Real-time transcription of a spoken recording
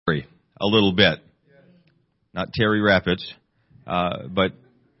a little bit. Not Terry Rapids, but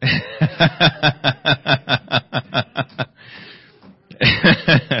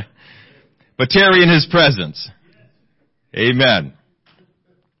but Terry in his presence. Amen.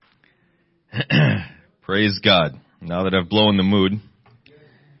 Praise God. Now that I've blown the mood,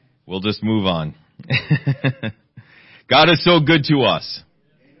 we'll just move on. God is so good to us.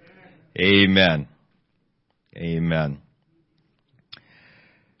 Amen. Amen.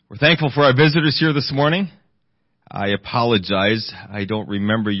 We're thankful for our visitors here this morning. I apologize. I don't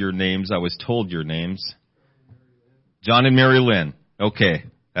remember your names. I was told your names. John and Mary Lynn. Okay.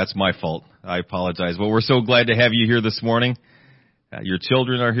 That's my fault. I apologize. Well, we're so glad to have you here this morning. Your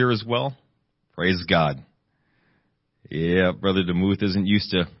children are here as well. Praise God. Yeah, Brother DeMuth isn't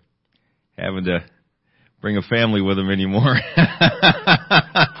used to having to bring a family with him anymore.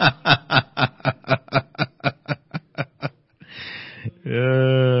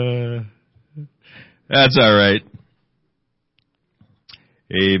 That's all right.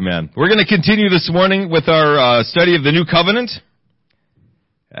 Amen. We're going to continue this morning with our study of the New Covenant.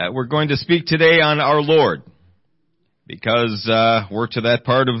 We're going to speak today on our Lord, because we're to that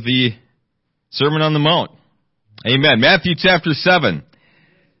part of the Sermon on the Mount. Amen. Matthew chapter 7,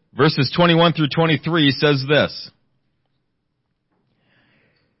 verses 21 through 23 says this.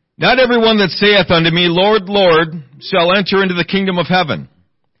 Not everyone that saith unto me, Lord, Lord, shall enter into the kingdom of heaven,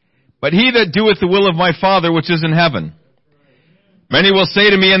 but he that doeth the will of my Father which is in heaven. Many will say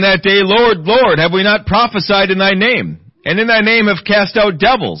to me in that day, Lord, Lord, have we not prophesied in thy name? And in thy name have cast out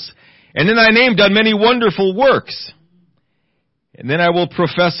devils, and in thy name done many wonderful works. And then I will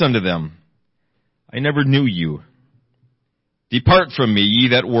profess unto them, I never knew you. Depart from me, ye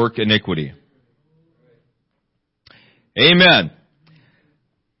that work iniquity. Amen.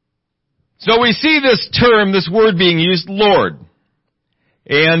 So we see this term, this word being used, Lord.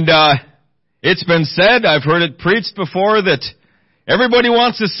 And it's been said, I've heard it preached before, that everybody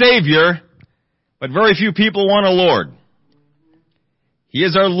wants a Savior, but very few people want a Lord. He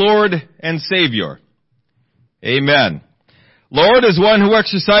is our Lord and Savior. Amen. Lord is one who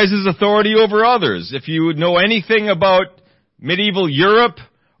exercises authority over others. If you know anything about medieval Europe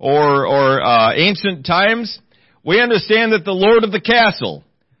or ancient times, we understand that the Lord of the castle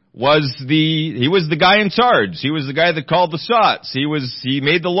was the guy in charge. He was the guy that called the shots. He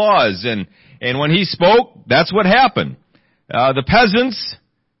made the laws, and when he spoke, that's what happened. The peasants,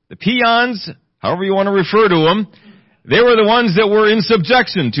 the peons, however you want to refer to them, they were the ones that were in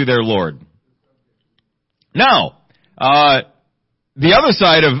subjection to their Lord. Now, the other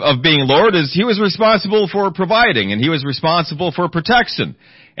side of being Lord is he was responsible for providing, and he was responsible for protection,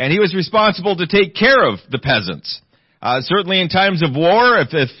 and he was responsible to take care of the peasants. Certainly in times of war,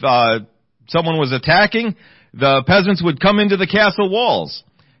 if someone was attacking, the peasants would come into the castle walls,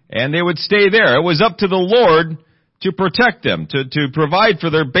 and they would stay there. It was up to the Lord to protect them, to provide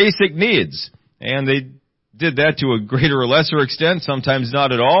for their basic needs. And they did that to a greater or lesser extent, sometimes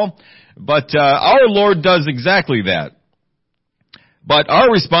not at all. But our Lord does exactly that. But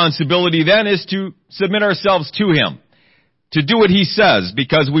our responsibility then is to submit ourselves to Him, to do what He says,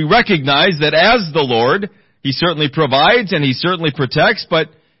 because we recognize that as the Lord, He certainly provides and He certainly protects, but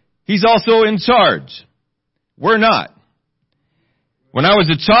He's also in charge. We're not. When I was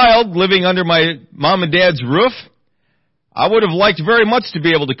a child living under my mom and dad's roof, I would have liked very much to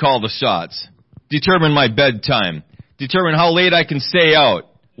be able to call the shots, determine my bedtime, determine how late I can stay out,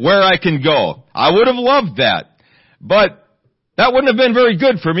 where I can go. I would have loved that. But that wouldn't have been very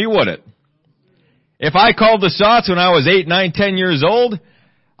good for me, would it? If I called the shots when I was 8, 9, 10 years old,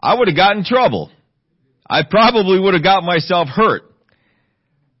 I would have gotten in trouble. I probably would have got myself hurt.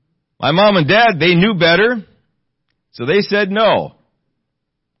 My mom and dad, they knew better, so they said no.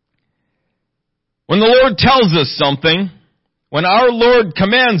 When the Lord tells us something, when our Lord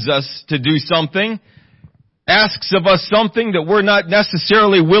commands us to do something, asks of us something that we're not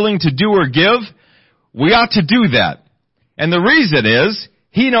necessarily willing to do or give, we ought to do that. And the reason is,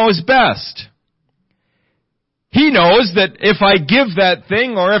 He knows best. He knows that if I give that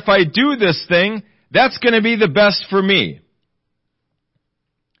thing or if I do this thing, that's going to be the best for me.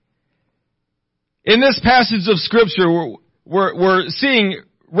 In this passage of Scripture, we're seeing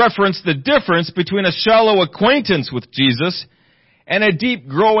reference the difference between a shallow acquaintance with Jesus and a deep,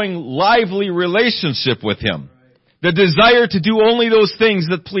 growing, lively relationship with Him. The desire to do only those things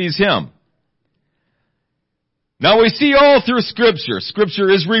that please Him. Now we see all through Scripture. Scripture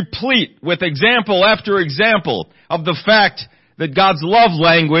is replete with example after example of the fact that God's love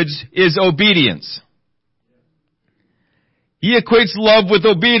language is obedience. He equates love with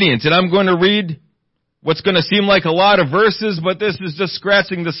obedience, and I'm going to read what's going to seem like a lot of verses, but this is just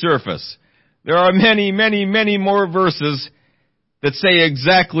scratching the surface. There are many, many, many more verses that say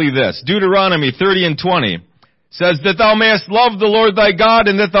exactly this. Deuteronomy 30 and 20 says that thou mayest love the Lord thy God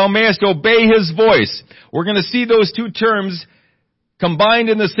and that thou mayest obey his voice. We're going to see those two terms combined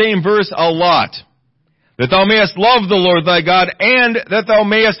in the same verse a lot. That thou mayest love the Lord thy God and that thou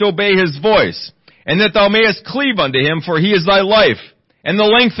mayest obey his voice. And that thou mayest cleave unto him, for he is thy life and the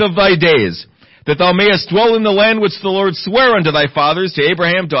length of thy days. That thou mayest dwell in the land which the Lord sware unto thy fathers, to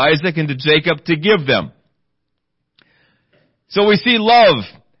Abraham, to Isaac, and to Jacob, to give them. So we see love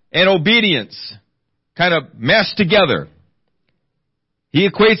and obedience kind of meshed together. He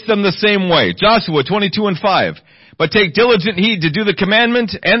equates them the same way. Joshua 22 and 5. But take diligent heed to do the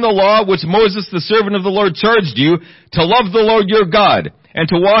commandment and the law which Moses the servant of the Lord charged you, to love the Lord your God, and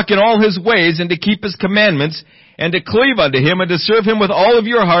to walk in all his ways, and to keep his commandments, and to cleave unto him, and to serve him with all of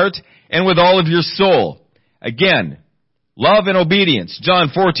your heart, and with all of your soul. Again, love and obedience. John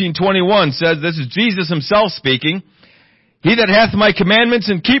 14:21 says, this is Jesus himself speaking, he that hath my commandments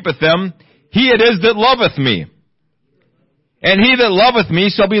and keepeth them, he it is that loveth me. And he that loveth me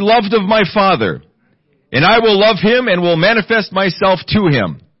shall be loved of my Father. And I will love him and will manifest myself to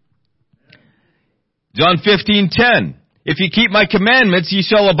him. John 15:10. If ye keep my commandments, ye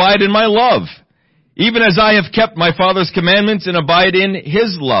shall abide in my love, even as I have kept my Father's commandments and abide in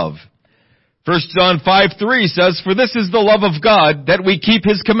his love. 1 John 5:3 says, for this is the love of God, that we keep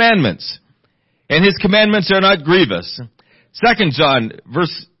his commandments, and his commandments are not grievous. 2 John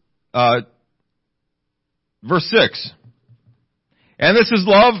verse 6. And this is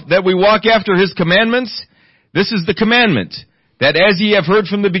love, that we walk after his commandments. This is the commandment, that as ye have heard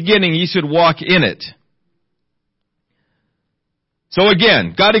from the beginning, ye should walk in it. So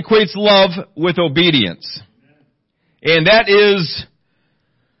again, God equates love with obedience. And that is,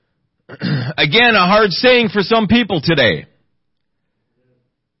 again, a hard saying for some people today.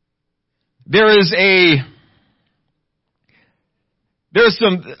 There's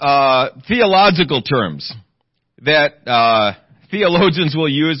some theological terms that theologians will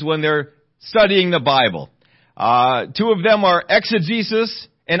use when they're studying the Bible. Two of them are exegesis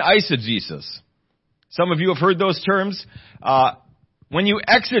and eisegesis. Some of you have heard those terms. When you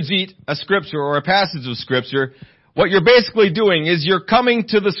exegete a scripture or a passage of scripture, what you're basically doing is you're coming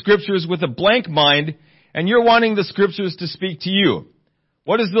to the scriptures with a blank mind, and you're wanting the scriptures to speak to you.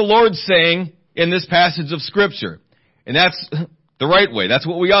 What is the Lord saying in this passage of scripture? And that's the right way. That's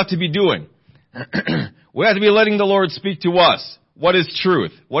what we ought to be doing. We have to be letting the Lord speak to us. What is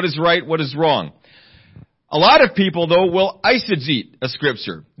truth? What is right? What is wrong? A lot of people, though, will eisegete a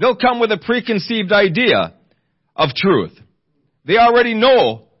scripture. They'll come with a preconceived idea of truth. They already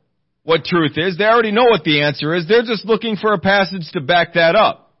know what truth is. They already know what the answer is. They're just looking for a passage to back that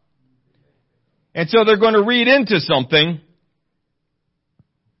up. And so they're going to read into something.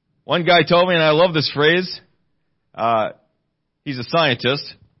 One guy told me, and I love this phrase, he's a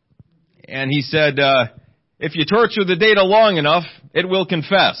scientist, and he said, if you torture the data long enough, it will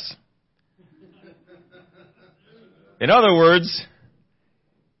confess. In other words,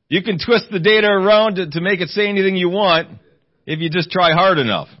 you can twist the data around to make it say anything you want if you just try hard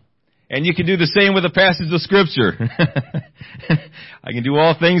enough. And you can do the same with a passage of Scripture. I can do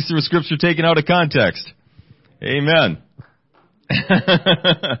all things through Scripture taken out of context. Amen.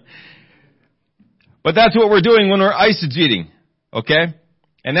 But that's what we're doing when we're eisegeting, okay?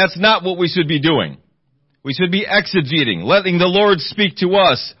 And that's not what we should be doing. We should be exegeting, letting the Lord speak to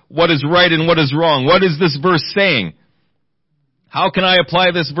us what is right and what is wrong. What is this verse saying? How can I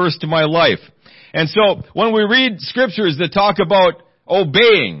apply this verse to my life? And so, when we read scriptures that talk about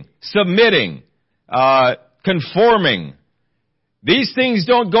obeying, submitting, conforming, these things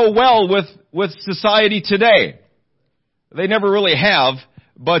don't go well with society today. They never really have,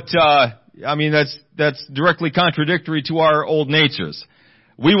 but, that's directly contradictory to our old natures.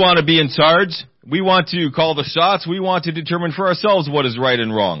 We want to be in charge. We want to call the shots. We want to determine for ourselves what is right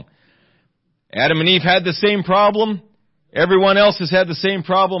and wrong. Adam and Eve had the same problem. Everyone else has had the same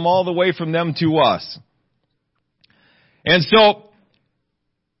problem all the way from them to us. And so,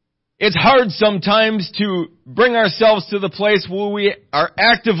 it's hard sometimes to bring ourselves to the place where we are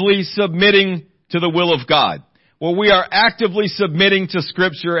actively submitting to the will of God, where we are actively submitting to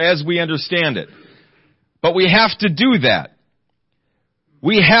Scripture as we understand it. But we have to do that.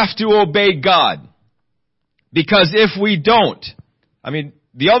 We have to obey God. Because if we don't,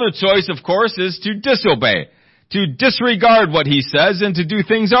 the other choice, of course, is to disobey, to disregard what He says and to do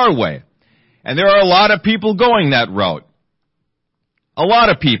things our way. And there are a lot of people going that route. A lot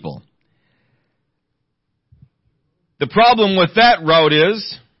of people. The problem with that route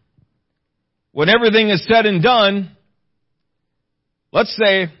is when everything is said and done, let's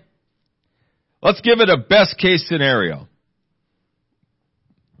give it a best case scenario.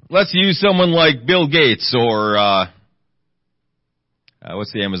 Let's use someone like Bill Gates or,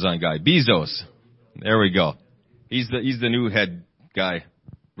 what's the Amazon guy? Bezos. There we go. He's the new head guy,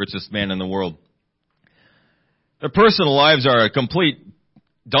 richest man in the world. Their personal lives are a complete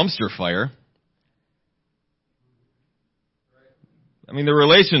dumpster fire. I mean, their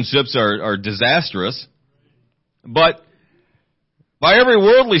relationships are disastrous. But by every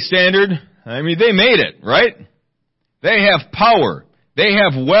worldly standard, I mean, they made it, right? They have power. They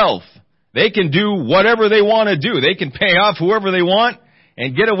have wealth. They can do whatever they want to do. They can pay off whoever they want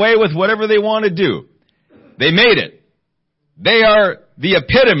and get away with whatever they want to do. They made it. They are the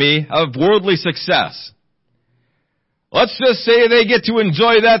epitome of worldly success. Let's just say they get to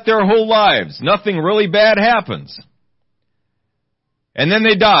enjoy that their whole lives. Nothing really bad happens. And then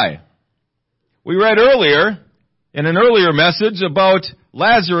they die. We read earlier, in an earlier message, about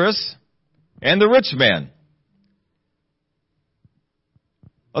Lazarus and the rich man.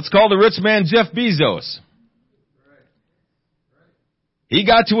 Let's call the rich man Jeff Bezos. He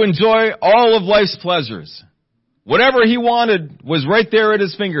got to enjoy all of life's pleasures. Whatever he wanted was right there at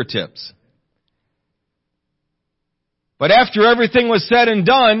his fingertips. But after everything was said and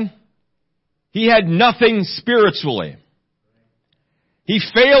done, he had nothing spiritually. He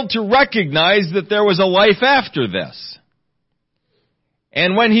failed to recognize that there was a life after this.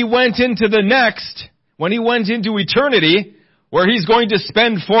 And when he went into the next, when he went into eternity, where he's going to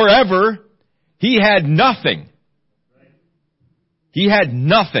spend forever, he had nothing. He had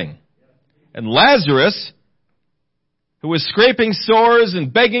nothing. And Lazarus, who was scraping sores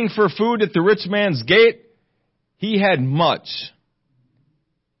and begging for food at the rich man's gate, he had much.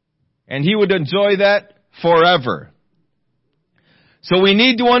 And he would enjoy that forever. So we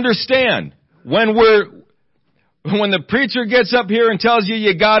need to understand, when the preacher gets up here and tells you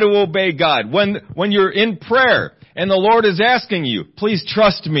you got to obey God, when you're in prayer and the Lord is asking you, please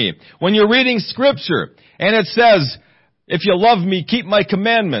trust me. When you're reading Scripture and it says, if you love me, keep my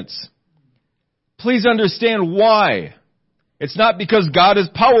commandments. Please understand why. It's not because God is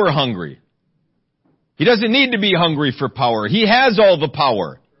power hungry. He doesn't need to be hungry for power. He has all the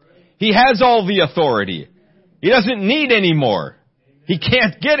power. He has all the authority. He doesn't need any more. He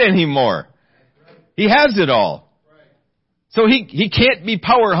can't get any more. He has it all. So he can't be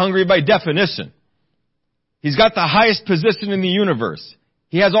power hungry by definition. He's got the highest position in the universe.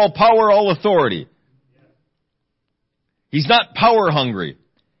 He has all power, all authority. He's not power hungry.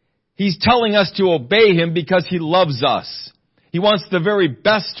 He's telling us to obey Him because He loves us. He wants the very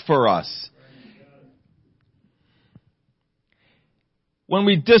best for us. When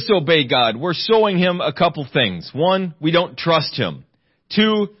we disobey God, we're showing Him a couple things. One, we don't trust Him.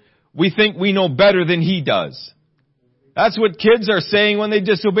 Two, we think we know better than He does. That's what kids are saying when they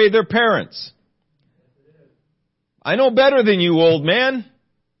disobey their parents. I know better than you, old man.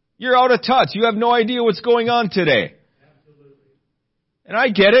 You're out of touch. You have no idea what's going on today. And I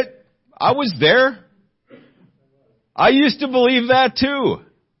get it. I was there. I used to believe that too.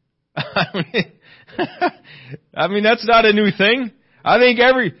 I mean, that's not a new thing. I think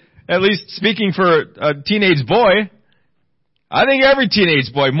at least speaking for a teenage boy, I think every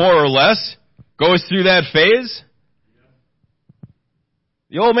teenage boy, more or less, goes through that phase.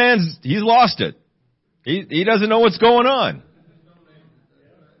 The old he's lost it. He doesn't know what's going on.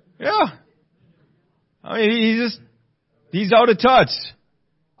 Yeah. I mean, he's out of touch.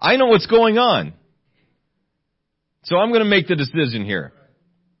 I know what's going on. So I'm going to make the decision here.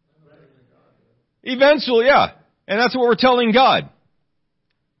 Eventually, yeah. And that's what we're telling God.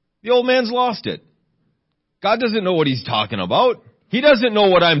 The old man's lost it. God doesn't know what He's talking about. He doesn't know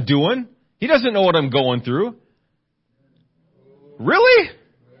what I'm doing. He doesn't know what I'm going through. Really?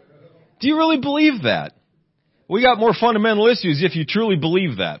 Do you really believe that? We got more fundamental issues if you truly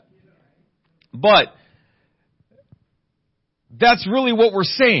believe that. But that's really what we're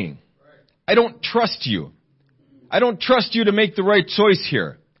saying. I don't trust you. I don't trust you to make the right choice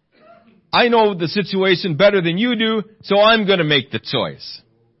here. I know the situation better than you do, so I'm going to make the choice.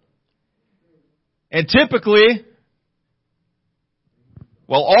 And typically,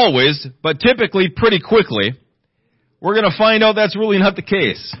 well, always, but typically pretty quickly, we're going to find out that's really not the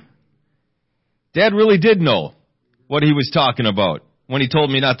case. Dad really did know what he was talking about when he told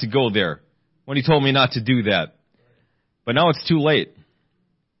me not to go there, when he told me not to do that. But now it's too late.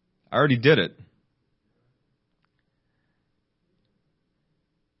 I already did it.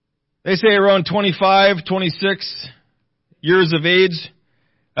 They say around 25, 26 years of age,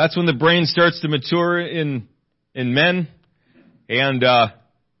 that's when the brain starts to mature in men. And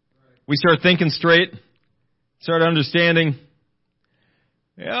we start thinking straight, start understanding,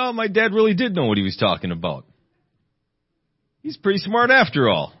 yeah, my dad really did know what he was talking about. He's pretty smart after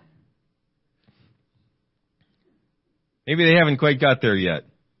all. Maybe they haven't quite got there yet.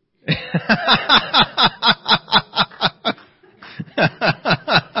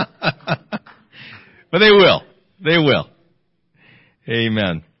 But they will. They will.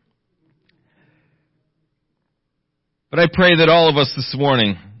 Amen. But I pray that all of us this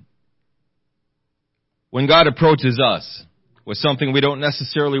morning, when God approaches us with something we don't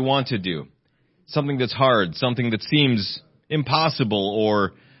necessarily want to do, something that's hard, something that seems impossible,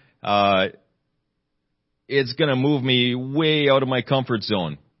 or it's going to move me way out of my comfort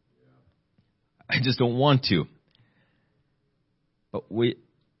zone, I just don't want to. But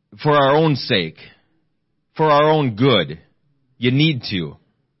for our own sake, for our own good, you need to.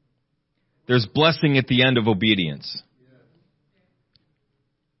 There's blessing at the end of obedience.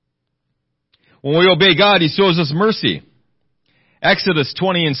 When we obey God, He shows us mercy. Exodus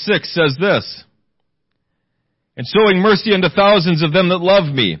 20:6 says this, "And showing mercy unto thousands of them that love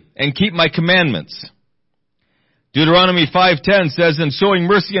me, and keep my commandments." Deuteronomy 5:10 says, "And showing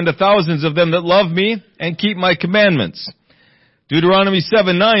mercy unto thousands of them that love me, and keep my commandments." Deuteronomy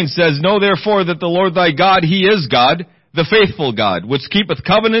 7:9 says, "Know therefore that the Lord thy God, He is God, the faithful God, which keepeth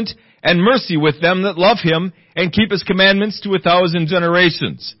covenant and mercy with them that love Him, and keep His commandments to 1,000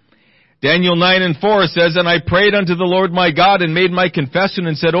 generations." Daniel 9:4 says, "And I prayed unto the Lord my God, and made my confession,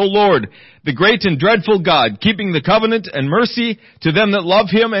 and said, O Lord, the great and dreadful God, keeping the covenant and mercy to them that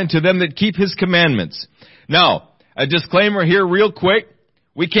love Him, and to them that keep His commandments." Now, a disclaimer here real quick.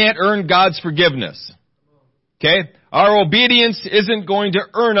 We can't earn God's forgiveness. Okay? Our obedience isn't going to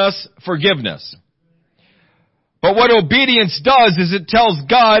earn us forgiveness. But what obedience does is it tells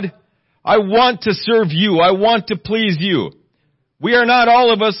God, I want to serve you. I want to please you. We are not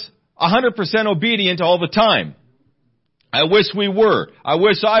all of us 100% obedient all the time. I wish we were. I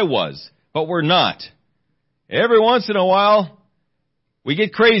wish I was. But we're not. Every once in a while, we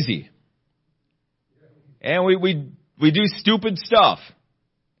get crazy. And we do stupid stuff.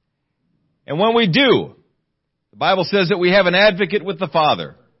 And when we do, the Bible says that we have an advocate with the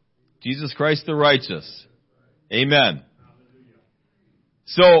Father, Jesus Christ the righteous. Amen.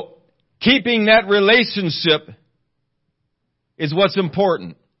 So, keeping that relationship is what's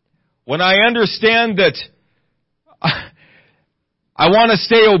important. When I understand that I want to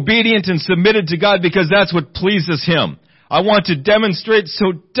stay obedient and submitted to God because that's what pleases Him. I want to demonstrate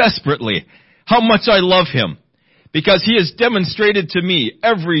so desperately how much I love Him, because He has demonstrated to me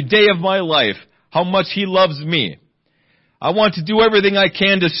every day of my life how much He loves me. I want to do everything I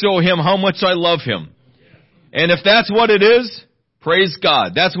can to show Him how much I love Him. And if that's what it is, praise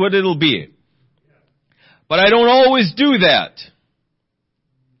God. That's what it'll be. But I don't always do that.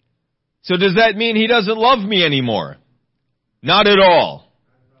 So does that mean He doesn't love me anymore? Not at all.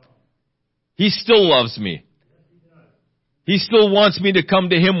 He still loves me. He still wants me to come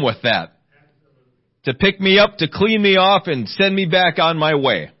to Him with that. To pick me up, to clean me off, and send me back on my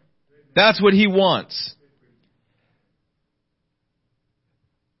way. That's what He wants.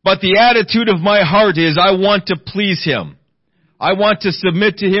 But the attitude of my heart is, I want to please Him. I want to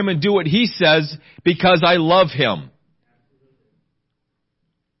submit to Him and do what He says because I love Him.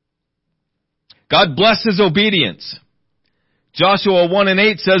 God blesses obedience. Joshua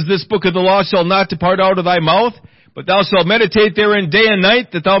 1:8 says, "This book of the law shall not depart out of thy mouth, but thou shalt meditate therein day and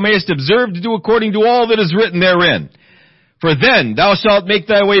night, that thou mayest observe to do according to all that is written therein. For then thou shalt make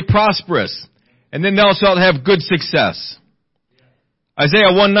thy way prosperous, and then thou shalt have good success."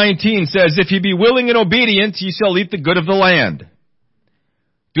 Isaiah 1:19 says, "If ye be willing and obedient, ye shall eat the good of the land."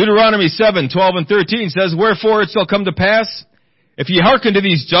 Deuteronomy 7:12 and 13 says, "Wherefore it shall come to pass, if ye hearken to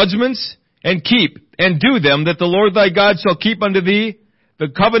these judgments, and keep, and do them, that the Lord thy God shall keep unto thee the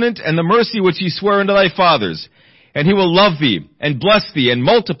covenant and the mercy which He sware unto thy fathers. And He will love thee, and bless thee, and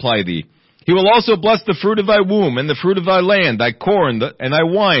multiply thee. He will also bless the fruit of thy womb, and the fruit of thy land, thy corn, and thy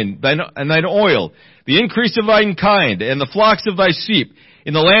wine, and thine oil, the increase of thine kind, and the flocks of thy sheep,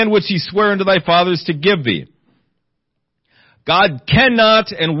 in the land which He sware unto thy fathers to give thee." God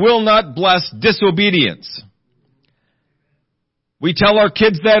cannot and will not bless disobedience. We tell our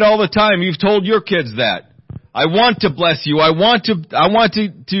kids that all the time. You've told your kids that. I want to bless you. I want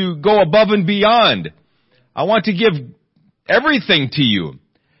to go above and beyond. I want to give everything to you.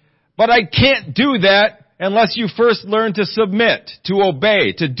 But I can't do that unless you first learn to submit, to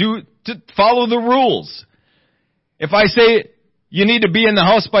obey, to follow the rules. If I say you need to be in the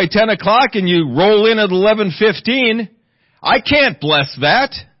house by 10 o'clock and you roll in at 11:15, I can't bless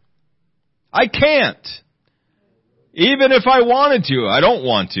that. I can't. Even if I wanted to, I don't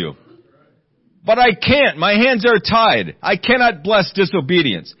want to. But I can't. My hands are tied. I cannot bless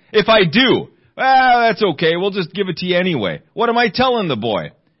disobedience. If I do, that's okay. We'll just give it to you anyway. What am I telling the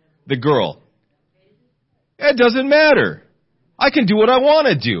boy? The girl? It doesn't matter. I can do what I want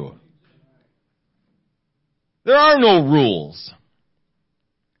to do. There are no rules.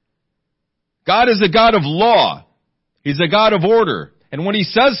 God is a God of law. He's a God of order. And when He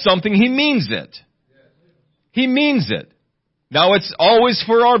says something, He means it. He means it. Now it's always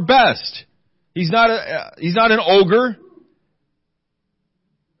for our best. He's not an ogre.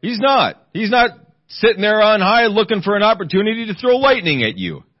 He's not. He's not sitting there on high looking for an opportunity to throw lightning at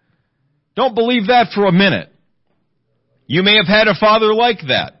you. Don't believe that for a minute. You may have had a father like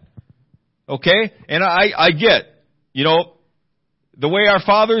that. Okay? And I get, the way our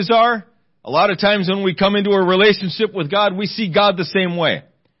fathers are, a lot of times when we come into a relationship with God, we see God the same way.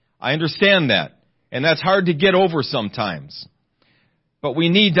 I understand that. And that's hard to get over sometimes. But we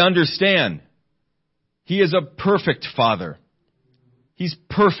need to understand, He is a perfect Father. He's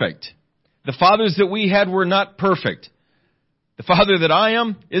perfect. The fathers that we had were not perfect. The father that I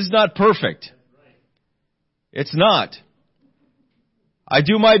am is not perfect. It's not. I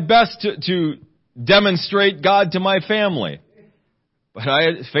do my best to demonstrate God to my family. But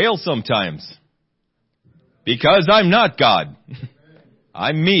I fail sometimes. Because I'm not God.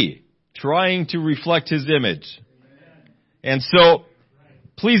 I'm me, trying to reflect His image. And so,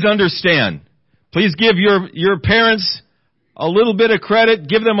 please understand. Please give your parents a little bit of credit.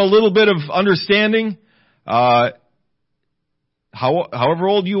 Give them a little bit of understanding. However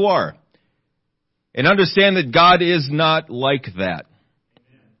old you are. And understand that God is not like that.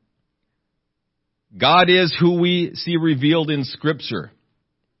 God is who we see revealed in Scripture.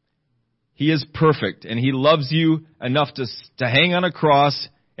 He is perfect, and He loves you enough to hang on a cross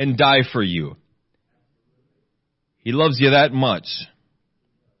and die for you. He loves you that much.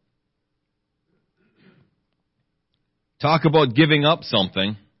 Talk about giving up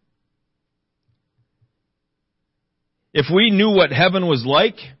something. If we knew what heaven was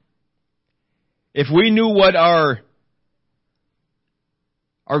like, if we knew what our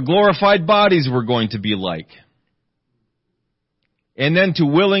glorified bodies were going to be like, and then to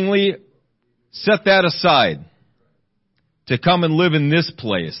willingly set that aside to come and live in this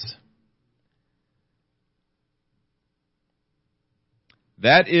place,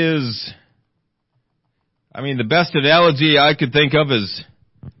 that is, the best analogy I could think of is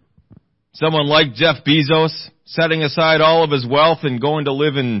someone like Jeff Bezos setting aside all of his wealth and going to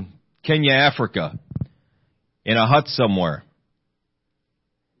live in Kenya, Africa, in a hut somewhere.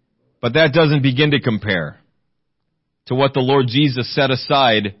 But that doesn't begin to compare to what the Lord Jesus set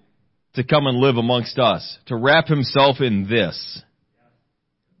aside to come and live amongst us, to wrap Himself in this.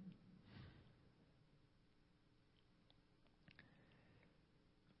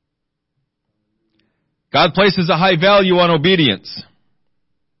 God places a high value on obedience.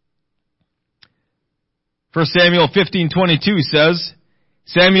 1 Samuel 15:22 says,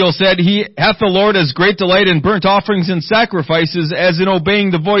 Samuel said, He hath the Lord as great delight in burnt offerings and sacrifices as in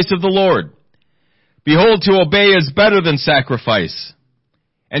obeying the voice of the Lord. Behold, to obey is better than sacrifice,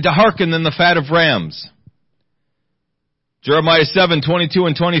 and to hearken than the fat of rams. Jeremiah 7:22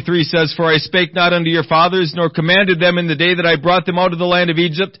 and 23 says, For I spake not unto your fathers, nor commanded them in the day that I brought them out of the land of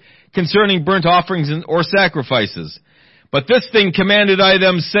Egypt, concerning burnt offerings or sacrifices. But this thing commanded I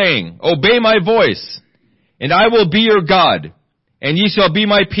them, saying, Obey my voice, and I will be your God, and ye shall be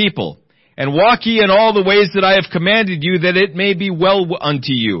my people, and walk ye in all the ways that I have commanded you, that it may be well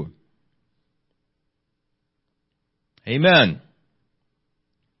unto you. Amen.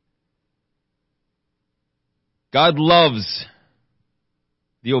 God loves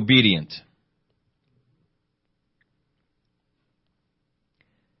the obedient.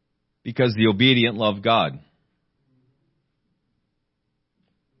 Because the obedient love God.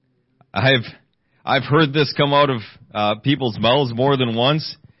 I've heard this come out of people's mouths more than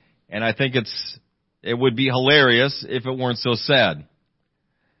once, and I think it would be hilarious if it weren't so sad.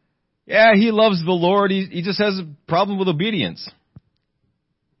 Yeah, he loves the Lord. He just has a problem with obedience.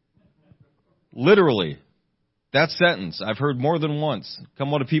 Literally. That sentence, I've heard more than once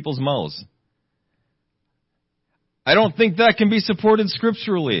come out of people's mouths. I don't think that can be supported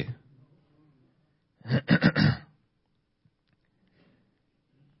scripturally.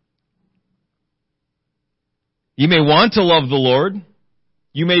 You may want to love the Lord.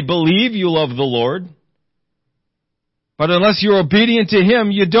 You may believe you love the Lord. But unless you're obedient to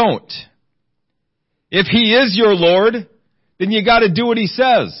Him, you don't. If He is your Lord, then you got to do what He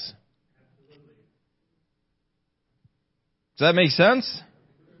says. Does that make sense?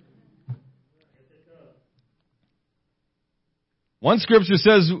 One scripture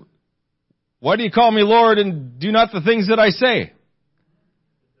says, Why do you call me Lord and do not the things that I say?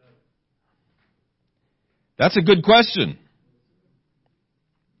 That's a good question.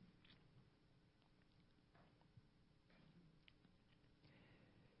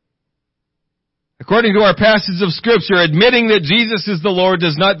 According to our passage of Scripture, admitting that Jesus is the Lord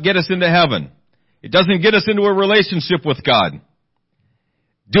does not get us into heaven. It doesn't get us into a relationship with God.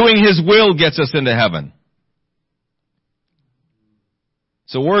 Doing His will gets us into heaven.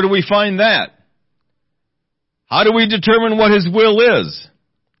 So where do we find that? How do we determine what His will is?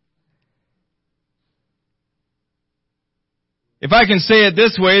 If I can say it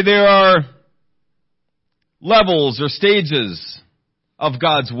this way, there are levels or stages of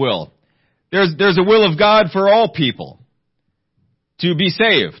God's will. There's a will of God for all people to be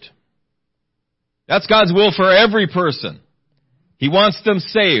saved. That's God's will for every person. He wants them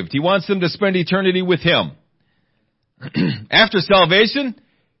saved. He wants them to spend eternity with Him. After salvation,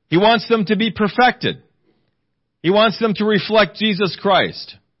 He wants them to be perfected. He wants them to reflect Jesus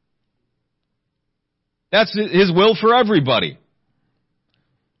Christ. That's His will for everybody.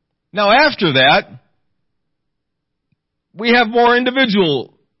 Now after that, we have more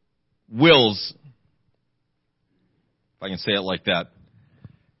individual wills, if I can say it like that.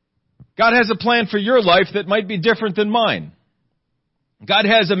 God has a plan for your life that might be different than mine. God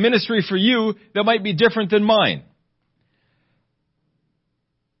has a ministry for you that might be different than mine.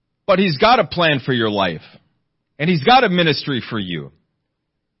 But He's got a plan for your life. And He's got a ministry for you.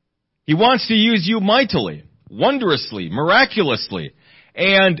 He wants to use you mightily, wondrously, miraculously.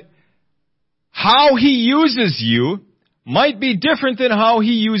 And how He uses you might be different than how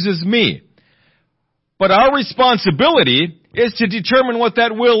He uses me. But our responsibility is to determine what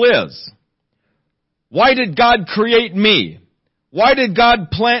that will is. Why did God create me? Why did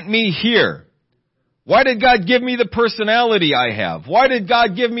God plant me here? Why did God give me the personality I have? Why did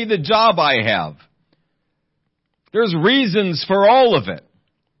God give me the job I have? There's reasons for all of it.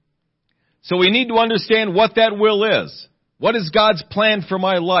 So we need to understand what that will is. What is God's plan for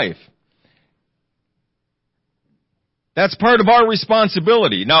my life? That's part of our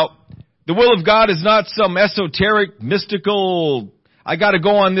responsibility. Now, the will of God is not some esoteric, mystical, I gotta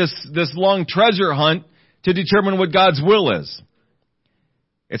go on this long treasure hunt to determine what God's will is.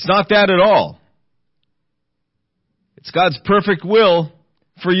 It's not that at all. It's God's perfect will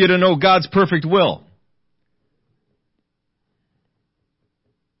for you to know God's perfect will.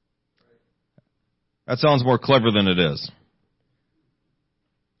 That sounds more clever than it is.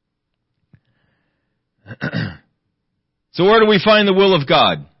 So where do we find the will of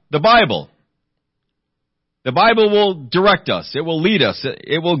God? The Bible. The Bible will direct us. It will lead us.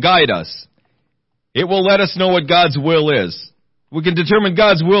 It will guide us. It will let us know what God's will is. We can determine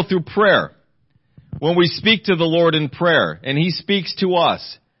God's will through prayer. When we speak to the Lord in prayer and He speaks to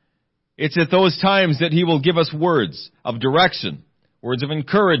us, it's at those times that He will give us words of direction, words of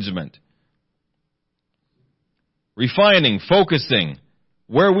encouragement, refining, focusing,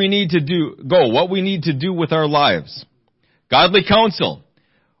 where we need to go, what we need to do with our lives. Godly counsel.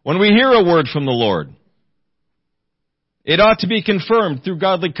 When we hear a word from the Lord, it ought to be confirmed through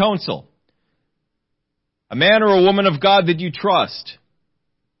godly counsel. A man or a woman of God that you trust.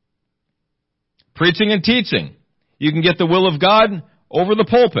 Preaching and teaching. You can get the will of God over the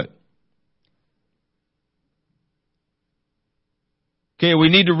pulpit. Okay, we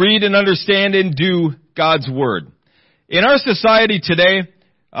need to read and understand and do God's Word. In our society today,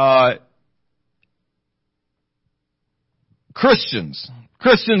 Christians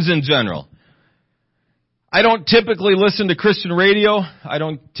in general. I don't typically listen to Christian radio. I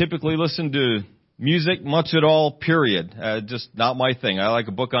don't typically listen to music much at all, period. Just not my thing. I like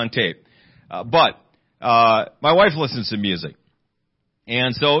a book on tape. But my wife listens to music.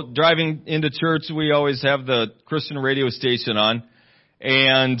 And so driving into church, we always have the Christian radio station on.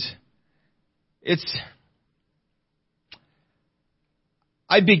 And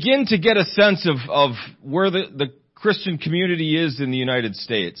I begin to get a sense of where the Christian community is in the United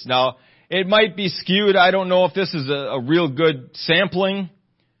States. Now, it might be skewed. I don't know if this is a real good sampling,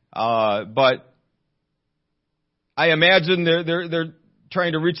 but I imagine they're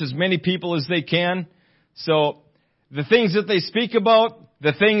trying to reach as many people as they can. So the things that they speak about,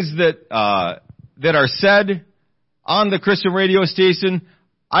 the things that are said on the Christian radio station,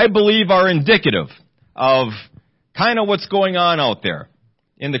 I believe are indicative of kind of what's going on out there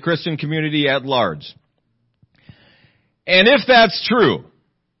in the Christian community at large. And if that's true,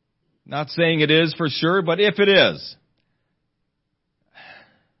 not saying it is for sure, but if it is,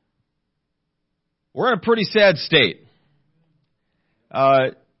 we're in a pretty sad state.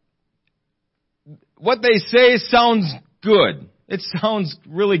 What they say sounds good. It sounds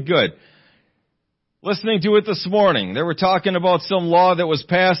really good. listening to it this morning. They were talking about some law that was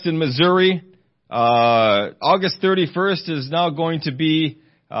passed in Missouri. August 31st is now going to be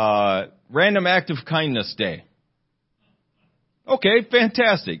Random Act of Kindness Day. Okay,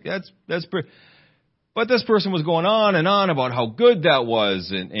 fantastic. But this person was going on and on about how good that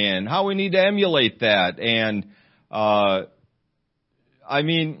was and how we need to emulate that. And,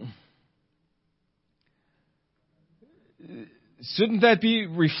 shouldn't that be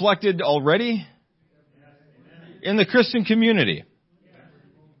reflected already in the Christian community?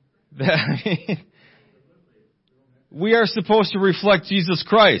 We are supposed to reflect Jesus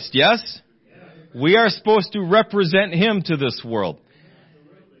Christ, yes? We are supposed to represent Him to this world.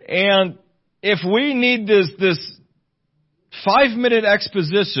 And if we need this 5-minute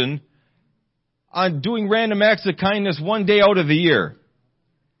exposition on doing random acts of kindness one day out of the year,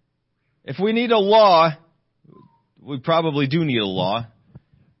 if we need a law, we probably do need a law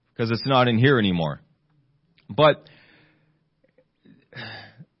because it's not in here anymore. But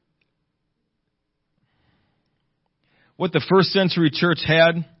what the first century church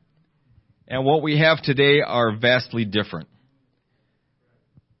had and what we have today are vastly different.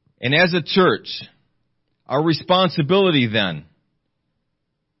 And as a church, our responsibility then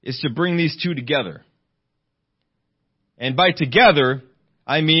is to bring these two together. And by together,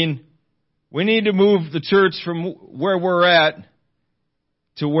 I mean we need to move the church from where we're at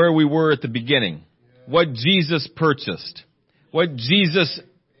to where we were at the beginning. What Jesus purchased. What Jesus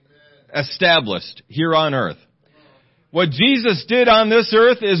established here on earth. What Jesus did on this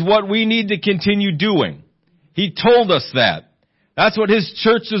earth is what we need to continue doing. He told us that. That's what His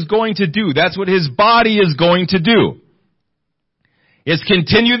church is going to do. That's what His body is going to do. Is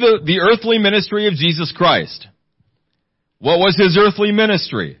continue the earthly ministry of Jesus Christ. What was His earthly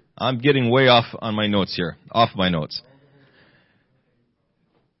ministry? I'm getting way off on my notes here. Off my notes.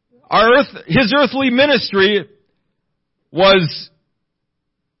 His earthly ministry was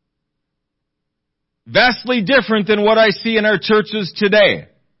vastly different than what I see in our churches today.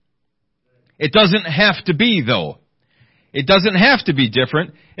 It doesn't have to be, though. It doesn't have to be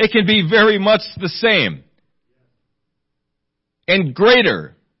different. It can be very much the same. And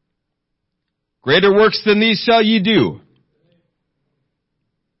greater. Greater works than these shall ye do.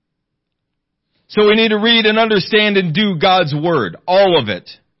 So we need to read and understand and do God's Word. All of it.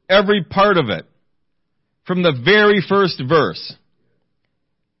 Every part of it. From the very first verse.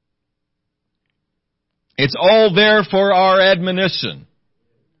 It's all there for our admonition.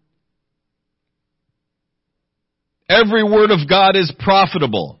 Every word of God is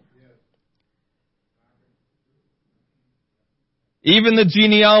profitable. Even the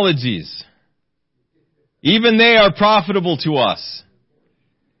genealogies. Even they are profitable to us.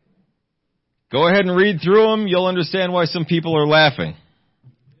 Go ahead and read through them. You'll understand why some people are laughing.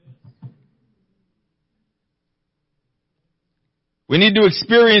 We need to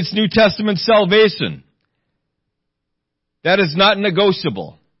experience New Testament salvation. That is not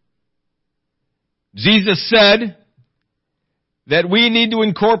negotiable. Jesus said that we need to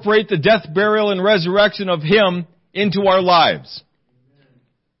incorporate the death, burial, and resurrection of Him into our lives.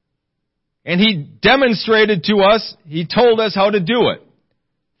 And He demonstrated to us, He told us how to do it.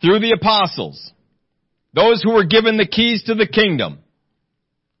 Through the apostles. Those who were given the keys to the kingdom.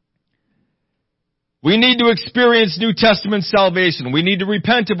 We need to experience New Testament salvation. We need to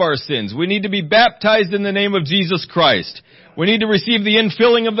repent of our sins. We need to be baptized in the name of Jesus Christ. We need to receive the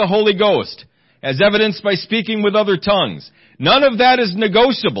infilling of the Holy Ghost, as evidenced by speaking with other tongues. None of that is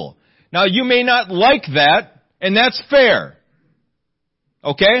negotiable. Now, you may not like that, and that's fair.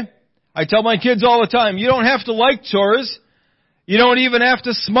 Okay? I tell my kids all the time, you don't have to like chores. You don't even have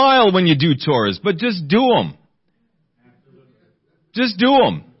to smile when you do chores, but just do them. Just do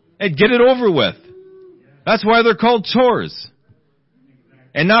them and get it over with. That's why they're called chores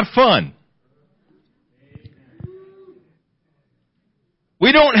and not fun.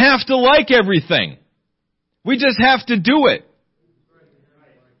 We don't have to like everything. We just have to do it.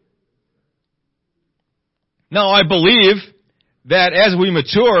 Now, I believe that as we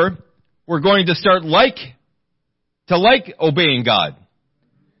mature, we're going to start like obeying God.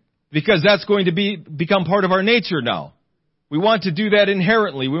 Because that's going to become part of our nature now. We want to do that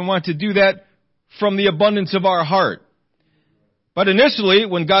inherently. We want to do that from the abundance of our heart. But initially,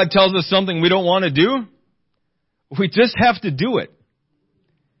 when God tells us something we don't want to do, we just have to do it.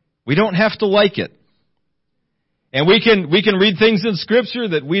 We don't have to like it. And we can read things in Scripture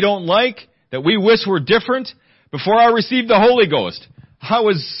that we don't like, that we wish were different. Before I received the Holy Ghost, I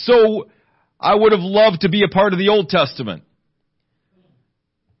would have loved to be a part of the Old Testament.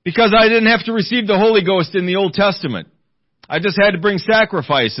 Because I didn't have to receive the Holy Ghost in the Old Testament. I just had to bring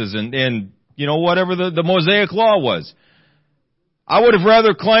sacrifices and whatever the Mosaic law was. I would have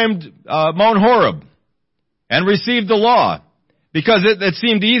rather climbed Mount Horeb and received the law, because it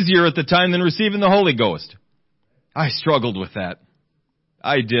seemed easier at the time than receiving the Holy Ghost. I struggled with that.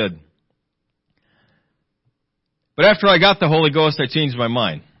 I did. But after I got the Holy Ghost, I changed my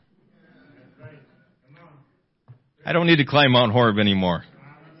mind. I don't need to climb Mount Horeb anymore.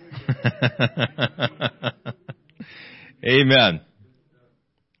 Amen.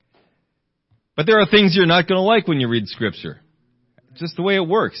 But there are things you're not going to like when you read Scripture. It's just the way it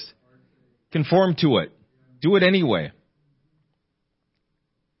works. Conform to it. Do it anyway.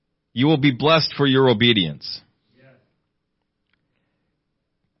 You will be blessed for your obedience.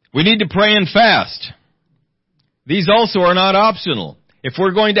 We need to pray and fast. These also are not optional. If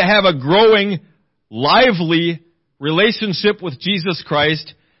we're going to have a growing, lively relationship with Jesus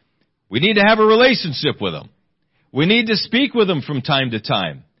Christ, we need to have a relationship with Him. We need to speak with Him from time to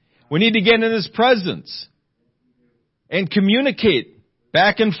time. We need to get in His presence and communicate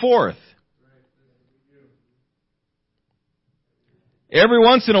back and forth. Every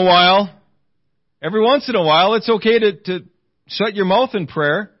once in a while, it's okay to shut your mouth in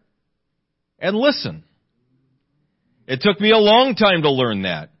prayer and listen. It took me a long time to learn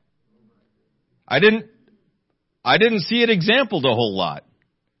that. I didn't see it exampled a whole lot.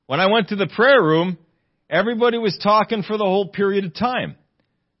 When I went to the prayer room, everybody was talking for the whole period of time.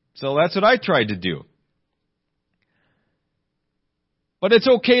 So that's what I tried to do. But it's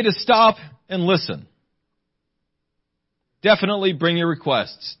okay to stop and listen. Definitely bring your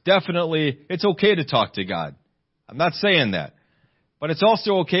requests. Definitely, it's okay to talk to God. I'm not saying that. But it's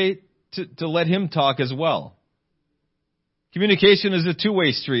also okay to let Him talk as well. Communication is a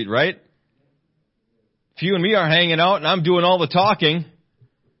two-way street, right? If you and me are hanging out and I'm doing all the talking,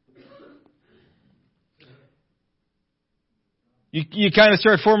 you kind of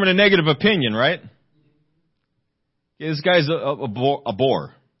start forming a negative opinion, right? This guy's a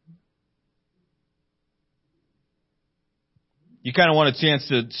bore. You kind of want a chance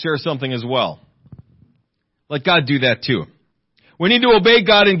to share something as well. Let God do that too. We need to obey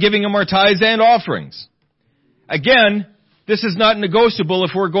God in giving Him our tithes and offerings. Again, this is not negotiable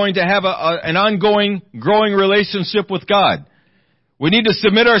if we're going to have an ongoing, growing relationship with God. We need to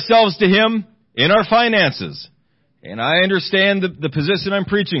submit ourselves to Him in our finances. And I understand the position I'm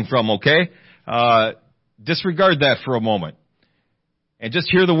preaching from, okay? Disregard that for a moment. And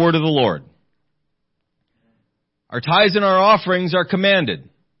just hear the word of the Lord. Our tithes and our offerings are commanded.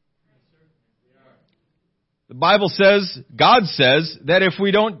 The Bible says, God says, that if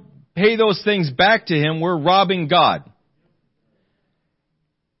we don't pay those things back to Him, we're robbing God.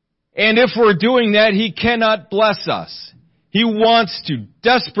 And if we're doing that, He cannot bless us. He wants to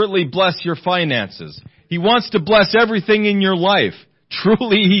desperately bless your finances. He wants to bless everything in your life.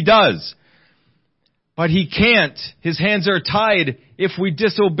 Truly He does. But He can't. His hands are tied if we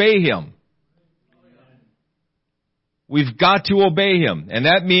disobey Him. We've got to obey Him. And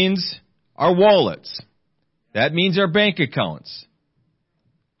that means our wallets. That means our bank accounts.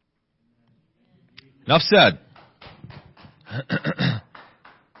 Enough said.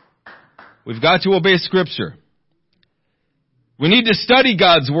 We've got to obey Scripture. We need to study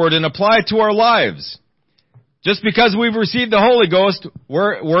God's Word and apply it to our lives. Just because we've received the Holy Ghost,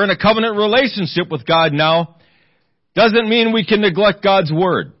 we're in a covenant relationship with God now, doesn't mean we can neglect God's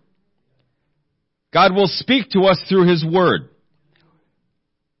Word. God will speak to us through His Word.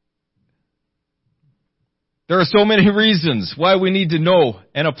 There are so many reasons why we need to know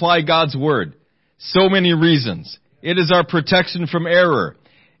and apply God's Word. So many reasons. It is our protection from error.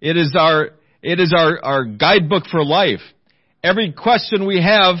 It is our guidebook for life. Every question we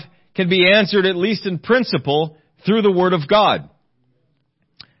have can be answered, at least in principle, through the Word of God.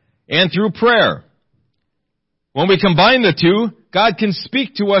 And through prayer. When we combine the two, God can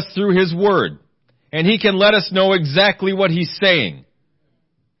speak to us through His Word. And He can let us know exactly what He's saying.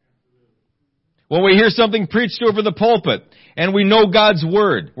 When we hear something preached over the pulpit, and we know God's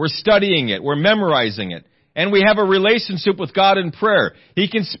Word, we're studying it, we're memorizing it, and we have a relationship with God in prayer, He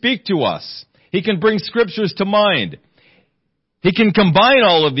can speak to us. He can bring Scriptures to mind. He can combine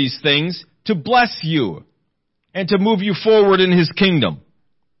all of these things to bless you and to move you forward in His kingdom.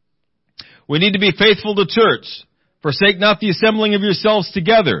 We need to be faithful to church. Forsake not the assembling of yourselves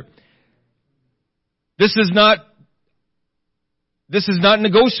together. This is not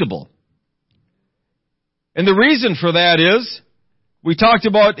negotiable. And the reason for that is, we talked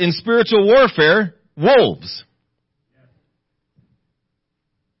about in spiritual warfare, wolves.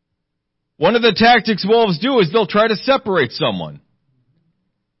 One of the tactics wolves do is they'll try to separate someone.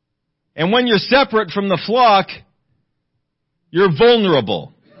 And when you're separate from the flock, you're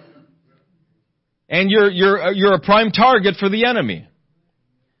vulnerable. And you're a prime target for the enemy.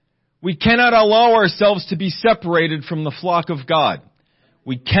 We cannot allow ourselves to be separated from the flock of God.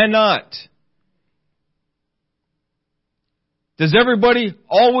 We cannot. Does everybody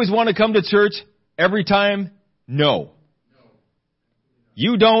always want to come to church every time? No.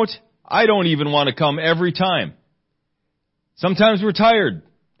 You don't. I don't even want to come every time. Sometimes we're tired.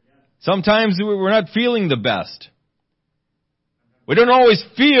 Sometimes we're not feeling the best. We don't always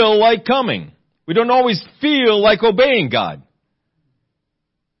feel like coming. We don't always feel like obeying God.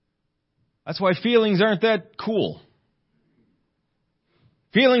 That's why feelings aren't that cool.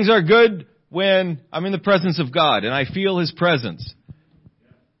 Feelings are good when I'm in the presence of God and I feel His presence.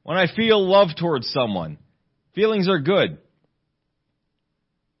 When I feel love towards someone, feelings are good.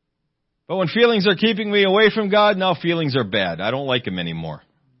 But when feelings are keeping me away from God, now feelings are bad. I don't like them anymore.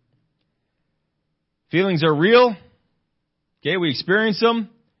 Feelings are real. Okay, we experience them,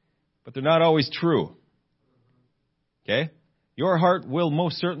 but they're not always true. Okay? Your heart will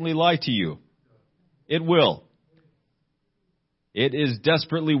most certainly lie to you. It will. It is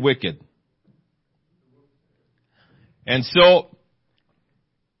desperately wicked. And so,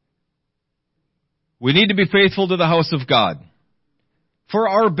 we need to be faithful to the house of God for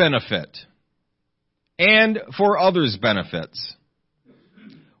our benefit and for others' benefits.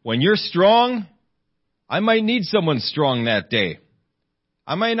 When you're strong, I might need someone strong that day.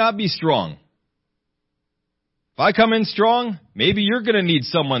 I might not be strong. If I come in strong, maybe you're going to need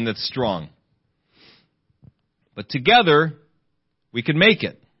someone that's strong. But together, we can make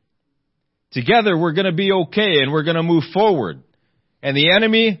it. Together, we're going to be okay and we're going to move forward. And the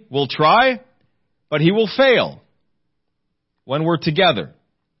enemy will try, but he will fail when we're together.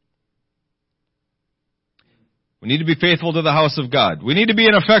 We need to be faithful to the house of God. We need to be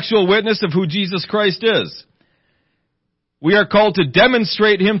an effectual witness of who Jesus Christ is. We are called to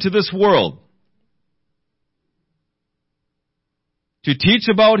demonstrate Him to this world. To teach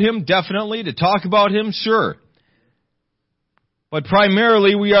about Him, definitely. To talk about Him, sure. But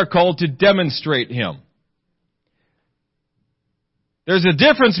primarily we are called to demonstrate Him. There's a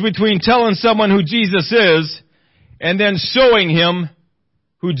difference between telling someone who Jesus is and then showing him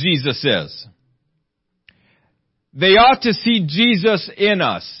who Jesus is. They ought to see Jesus in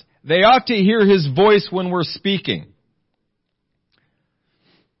us. They ought to hear His voice when we're speaking.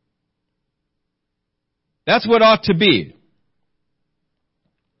 That's what ought to be.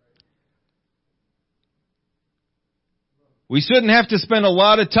 We shouldn't have to spend a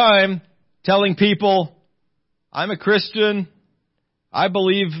lot of time telling people, I'm a Christian, I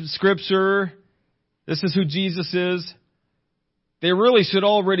believe Scripture, this is who Jesus is. They really should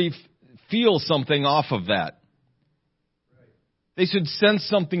already feel something off of that. They should sense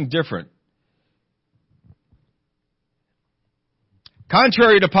something different.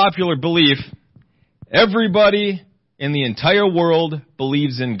 Contrary to popular belief, everybody in the entire world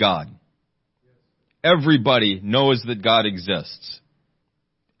believes in God. Everybody knows that God exists.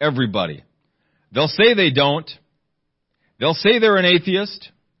 Everybody. They'll say they don't. They'll say they're an atheist.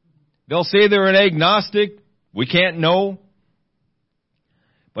 They'll say they're an agnostic. We can't know.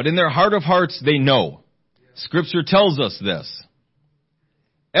 But in their heart of hearts, they know. Scripture tells us this.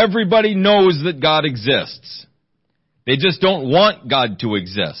 Everybody knows that God exists. They just don't want God to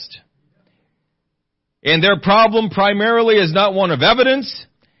exist. And their problem primarily is not one of evidence.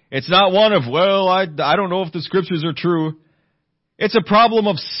 It's not one of, well, I don't know if the Scriptures are true. It's a problem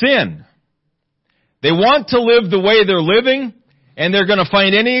of sin. They want to live the way they're living, and they're going to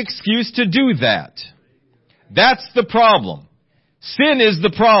find any excuse to do that. That's the problem. Sin is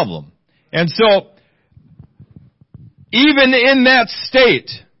the problem. And so, even in that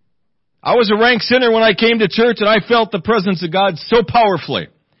state, I was a rank sinner when I came to church, and I felt the presence of God so powerfully.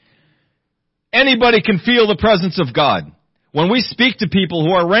 Anybody can feel the presence of God. When we speak to people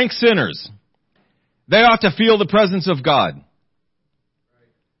who are rank sinners, they ought to feel the presence of God.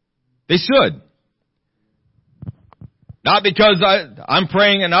 They should. Not because I'm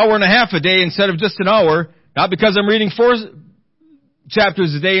praying an hour and a half a day instead of just an hour. Not because I'm reading 4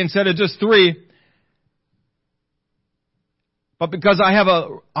 chapters a day instead of just 3. But because I have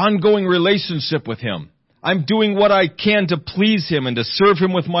an ongoing relationship with Him. I'm doing what I can to please Him and to serve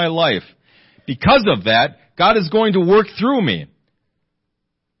Him with my life. Because of that, God is going to work through me.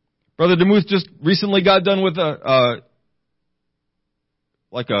 Brother DeMuth just recently got done with a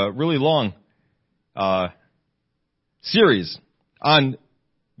really long series on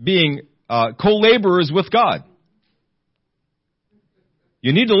being co-laborers with God.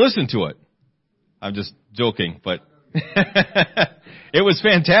 You need to listen to it. I'm just joking, but it was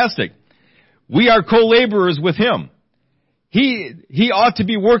fantastic. We are co-laborers with Him. He ought to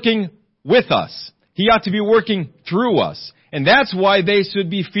be working with us. He ought to be working through us. And that's why they should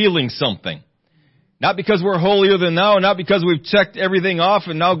be feeling something. Not because we're holier than thou, not because we've checked everything off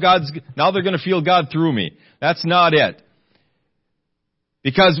and now they're going to feel God through me. That's not it.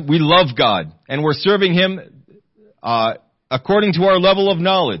 Because we love God and we're serving Him according to our level of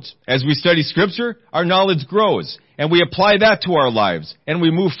knowledge. As we study Scripture, our knowledge grows and we apply that to our lives and we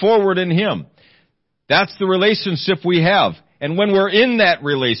move forward in Him. That's the relationship we have. And when we're in that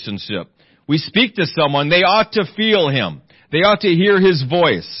relationship, we speak to someone, they ought to feel Him. They ought to hear His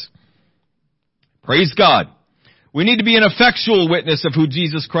voice. Praise God. We need to be an effectual witness of who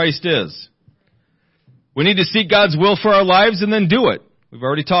Jesus Christ is. We need to seek God's will for our lives and then do it. We've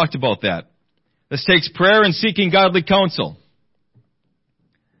already talked about that. This takes prayer and seeking godly counsel.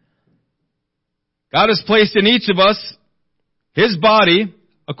 God has placed in each of us His body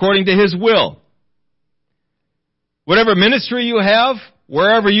according to His will. Whatever ministry you have,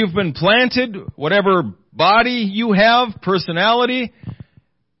 wherever you've been planted, whatever body you have, personality,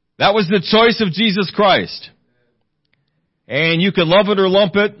 that was the choice of Jesus Christ. And you can love it or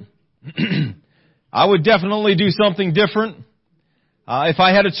lump it. I would definitely do something different. If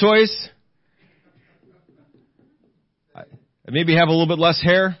I had a choice, I'd maybe have a little bit less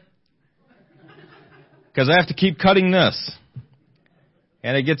hair. Because I have to keep cutting this.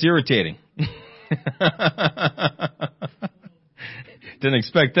 And it gets irritating. Didn't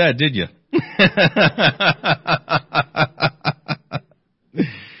expect that, did you?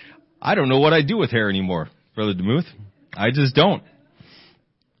 I don't know what I do with hair anymore, Brother DeMuth. I just don't.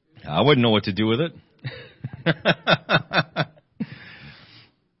 I wouldn't know what to do with it.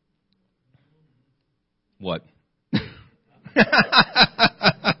 What?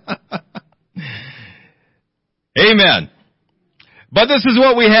 Amen. But this is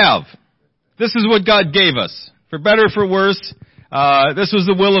what we have. This is what God gave us. For better or for worse, this was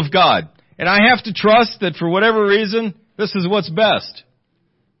the will of God. And I have to trust that for whatever reason, this is what's best.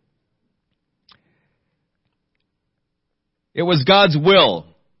 It was God's will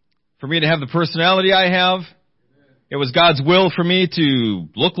for me to have the personality I have. It was God's will for me to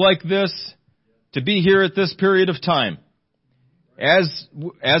look like this, to be here at this period of time. As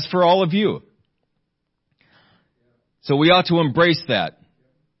for all of you. So we ought to embrace that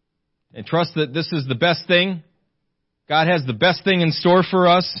and trust that this is the best thing. God has the best thing in store for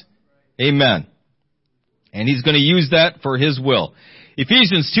us. Amen. And He's going to use that for His will.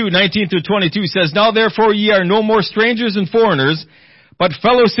 Ephesians 2:19-22 says, Now therefore ye are no more strangers and foreigners, but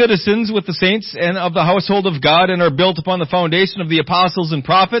fellow citizens with the saints and of the household of God, and are built upon the foundation of the apostles and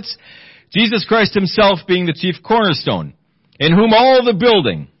prophets, Jesus Christ Himself being the chief cornerstone, in whom all the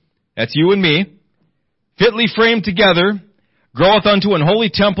building, that's you and me, fitly framed together, groweth unto an holy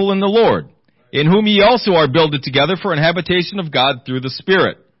temple in the Lord, in whom ye also are builded together for an habitation of God through the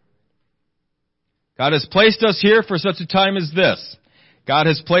Spirit. God has placed us here for such a time as this. God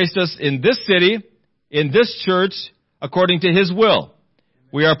has placed us in this city, in this church, according to His will.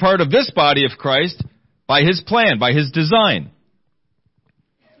 We are part of this body of Christ by His plan, by His design.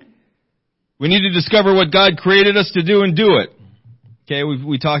 We need to discover what God created us to do and do it. Okay,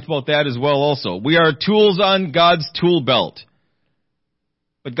 we talked about that as well also. We are tools on God's tool belt.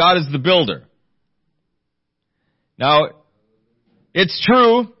 But God is the builder. Now, it's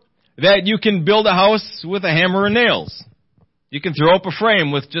true that you can build a house with a hammer and nails. You can throw up a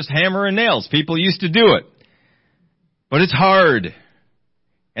frame with just hammer and nails. People used to do it. But it's hard.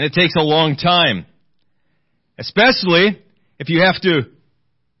 And it takes a long time. Especially if you have to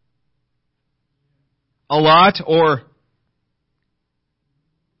allot.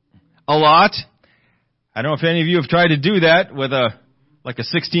 I don't know if any of you have tried to do that with a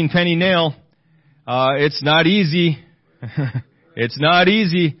 16-penny nail. It's not easy. It's not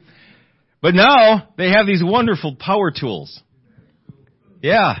easy. But now they have these wonderful power tools.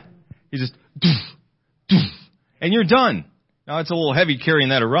 Yeah. You just, and you're done. Now it's a little heavy carrying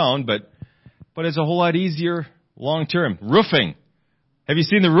that around, but it's a whole lot easier long term. Roofing. Have you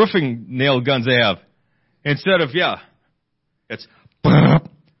seen the roofing nail guns they have? Instead of, it's bop,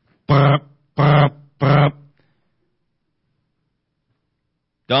 bop, bop, bop.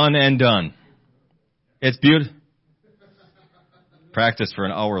 Done and done. It's beautiful. Practiced for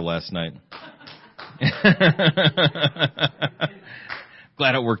an hour last night.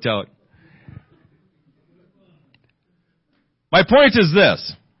 Glad it worked out. My point is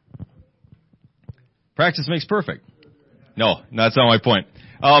this. Practice makes perfect. No, that's not my point.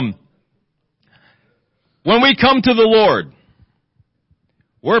 When we come to the Lord,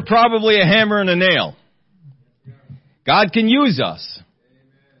 we're probably a hammer and a nail. God can use us.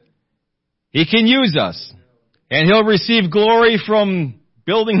 He can use us. And He'll receive glory from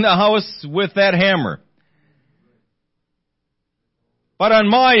building the house with that hammer. But on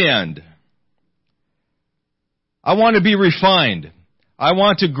my end, I want to be refined. I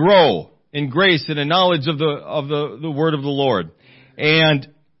want to grow in grace and in knowledge of the word of the Lord. And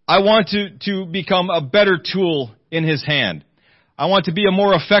I want to become a better tool in His hand. I want to be a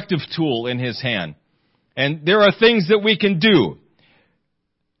more effective tool in His hand. And there are things that we can do.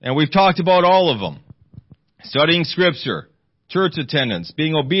 And we've talked about all of them. Studying Scripture, church attendance,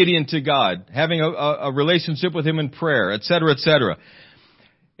 being obedient to God, having a relationship with Him in prayer, etc., etc.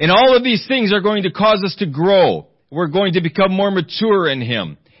 And all of these things are going to cause us to grow. We're going to become more mature in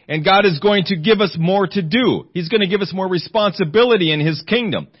Him. And God is going to give us more to do. He's going to give us more responsibility in His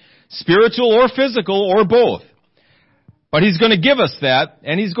kingdom. Spiritual or physical or both. But He's going to give us that,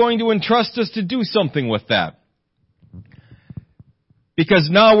 and He's going to entrust us to do something with that. Because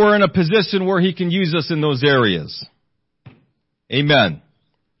now we're in a position where He can use us in those areas. Amen.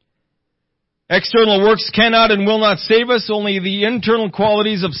 External works cannot and will not save us, only the internal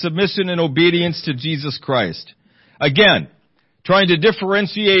qualities of submission and obedience to Jesus Christ. Again, trying to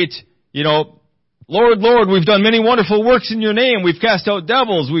differentiate, Lord, Lord, we've done many wonderful works in Your name. We've cast out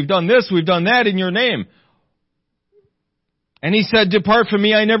devils. We've done this. We've done that in Your name. And He said, depart from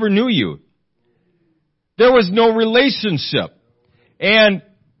me, I never knew you. There was no relationship. And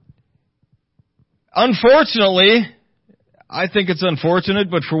unfortunately, I think it's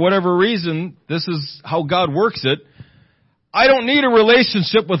unfortunate, but for whatever reason, this is how God works it. I don't need a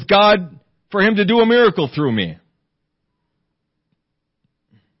relationship with God for Him to do a miracle through me.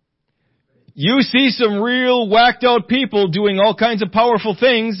 You see some real whacked out people doing all kinds of powerful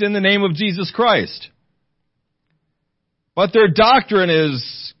things in the name of Jesus Christ. But their doctrine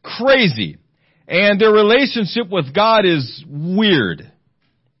is crazy. And their relationship with God is weird.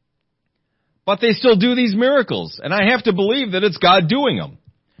 But they still do these miracles. And I have to believe that it's God doing them.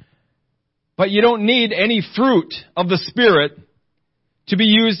 But you don't need any fruit of the Spirit to be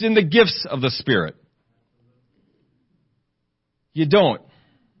used in the gifts of the Spirit. You don't.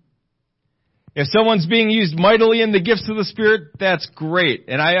 If someone's being used mightily in the gifts of the Spirit, that's great.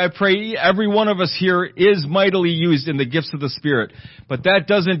 And I pray every one of us here is mightily used in the gifts of the Spirit. But that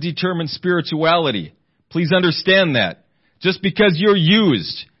doesn't determine spirituality. Please understand that. Just because you're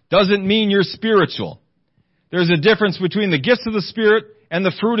used doesn't mean you're spiritual. There's a difference between the gifts of the Spirit and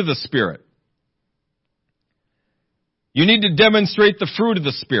the fruit of the Spirit. You need to demonstrate the fruit of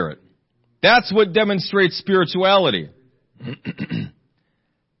the Spirit. That's what demonstrates spirituality.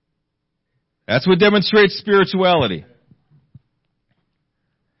 That's what demonstrates spirituality.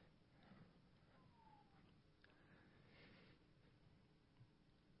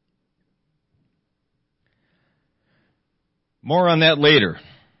 More on that later.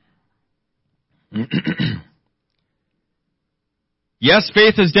 Yes,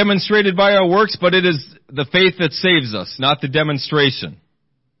 faith is demonstrated by our works, but it is the faith that saves us, not the demonstration.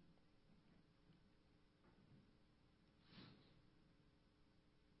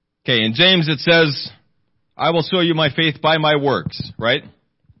 Okay, in James it says, I will show you my faith by my works, right?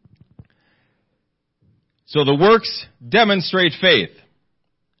 So the works demonstrate faith.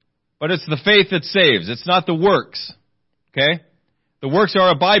 But it's the faith that saves. It's not the works. Okay? The works are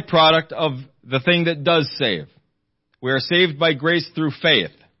a byproduct of the thing that does save. We are saved by grace through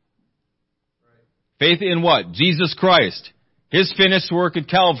faith. Faith in what? Jesus Christ. His finished work at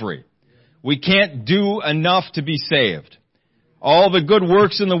Calvary. We can't do enough to be saved. All the good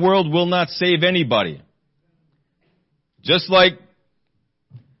works in the world will not save anybody. Just like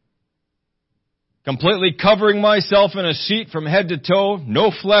completely covering myself in a sheet from head to toe,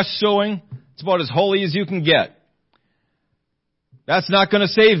 no flesh showing, it's about as holy as you can get. That's not going to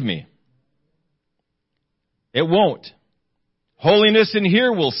save me. It won't. Holiness in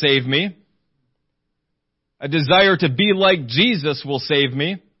here will save me. A desire to be like Jesus will save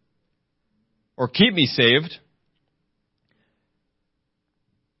me, or keep me saved.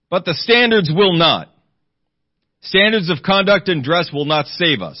 But the standards will not. Standards of conduct and dress will not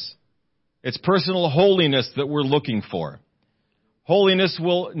save us. It's personal holiness that we're looking for. Holiness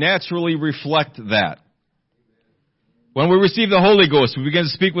will naturally reflect that. When we receive the Holy Ghost, we begin to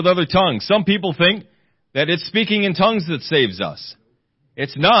speak with other tongues. Some people think that it's speaking in tongues that saves us.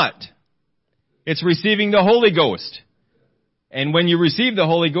 It's not. It's receiving the Holy Ghost. And when you receive the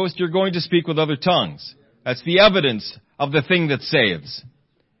Holy Ghost, you're going to speak with other tongues. That's the evidence of the thing that saves.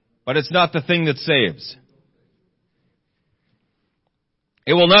 But it's not the thing that saves.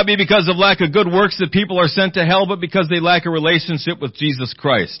 It will not be because of lack of good works that people are sent to hell, but because they lack a relationship with Jesus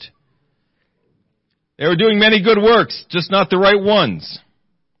Christ. They were doing many good works, just not the right ones.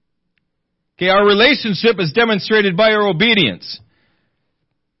 Okay, our relationship is demonstrated by our obedience.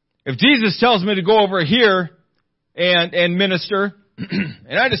 If Jesus tells me to go over here and minister,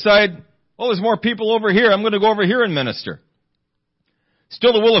 and I decide, well, there's more people over here, I'm going to go over here and minister.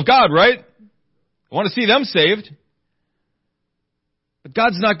 Still the will of God, right? I want to see them saved. But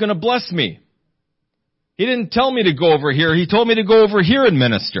God's not going to bless me. He didn't tell me to go over here. He told me to go over here and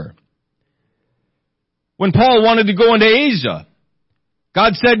minister. When Paul wanted to go into Asia,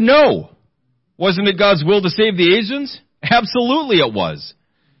 God said no. Wasn't it God's will to save the Asians? Absolutely it was.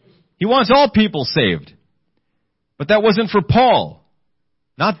 He wants all people saved. But that wasn't for Paul.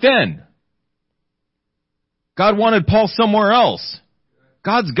 Not then. God wanted Paul somewhere else.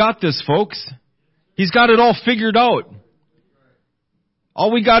 God's got this, folks. He's got it all figured out.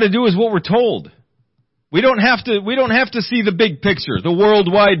 All we got to do is what we're told. We don't have to see the big picture, the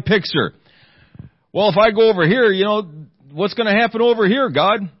worldwide picture. Well, if I go over here, what's going to happen over here,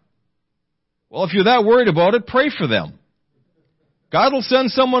 God? Well, if you're that worried about it, pray for them. God will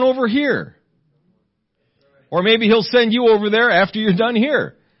send someone over here. Or maybe He'll send you over there after you're done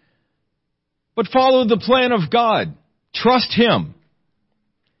here. But follow the plan of God. Trust Him.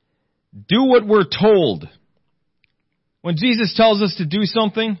 Do what we're told. When Jesus tells us to do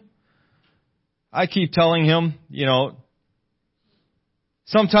something, I keep telling Him,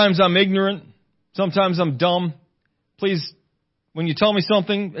 sometimes I'm ignorant, sometimes I'm dumb. Please, when you tell me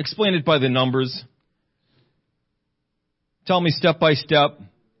something, explain it by the numbers. Tell me step by step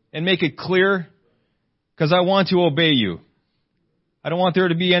and make it clear, because I want to obey you. I don't want there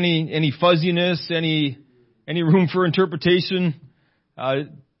to be any fuzziness, any room for interpretation.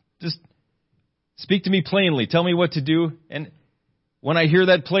 Just speak to me plainly. Tell me what to do. And when I hear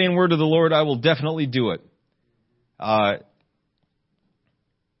that plain word of the Lord, I will definitely do it.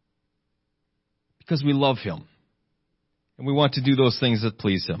 Because we love Him. And we want to do those things that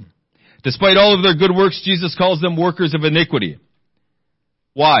please Him. Despite all of their good works, Jesus calls them workers of iniquity.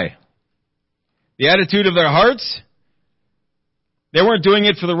 Why? The attitude of their hearts? They weren't doing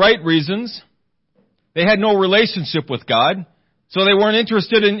it for the right reasons. They had no relationship with God. So they weren't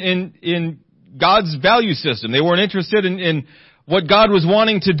interested in God's value system. They weren't interested in what God was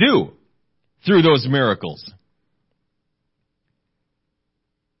wanting to do through those miracles.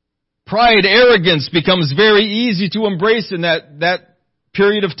 Pride, arrogance becomes very easy to embrace in that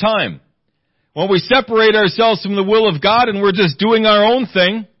period of time. When we separate ourselves from the will of God and we're just doing our own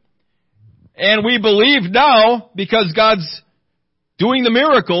thing, and we believe now, because God's doing the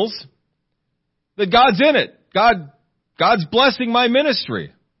miracles, that God's in it. God's blessing my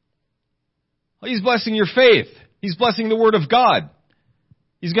ministry. He's blessing your faith. He's blessing the Word of God.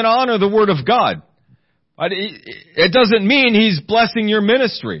 He's going to honor the Word of God. But it doesn't mean He's blessing your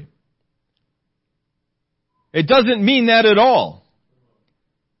ministry. It doesn't mean that at all.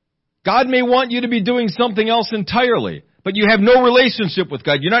 God may want you to be doing something else entirely, but you have no relationship with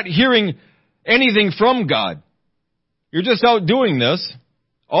God. You're not hearing anything from God. You're just out doing this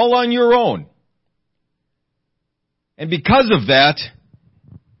all on your own. And because of that,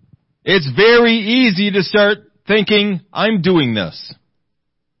 it's very easy to start thinking, I'm doing this.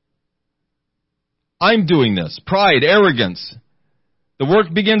 I'm doing this. Pride, arrogance. The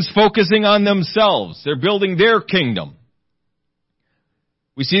work begins focusing on themselves. They're building their kingdom.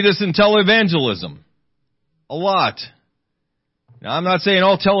 We see this in televangelism. A lot. Now, I'm not saying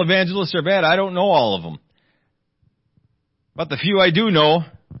all televangelists are bad. I don't know all of them. But the few I do know,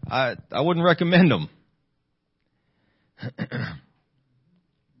 I wouldn't recommend them.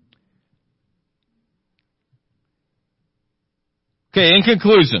 Okay, in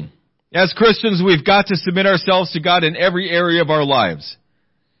conclusion, as Christians, we've got to submit ourselves to God in every area of our lives.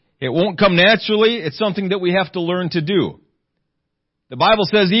 It won't come naturally. It's something that we have to learn to do. The Bible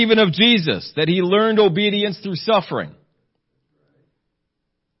says even of Jesus, that He learned obedience through suffering.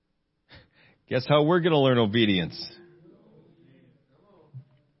 Guess how we're going to learn obedience?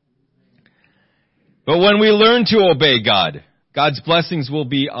 But when we learn to obey God, God's blessings will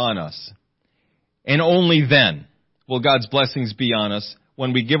be on us. And only then will God's blessings be on us,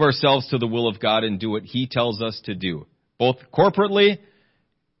 when we give ourselves to the will of God and do what He tells us to do, both corporately,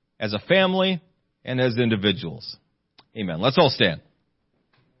 as a family, and as individuals. Amen. Let's all stand.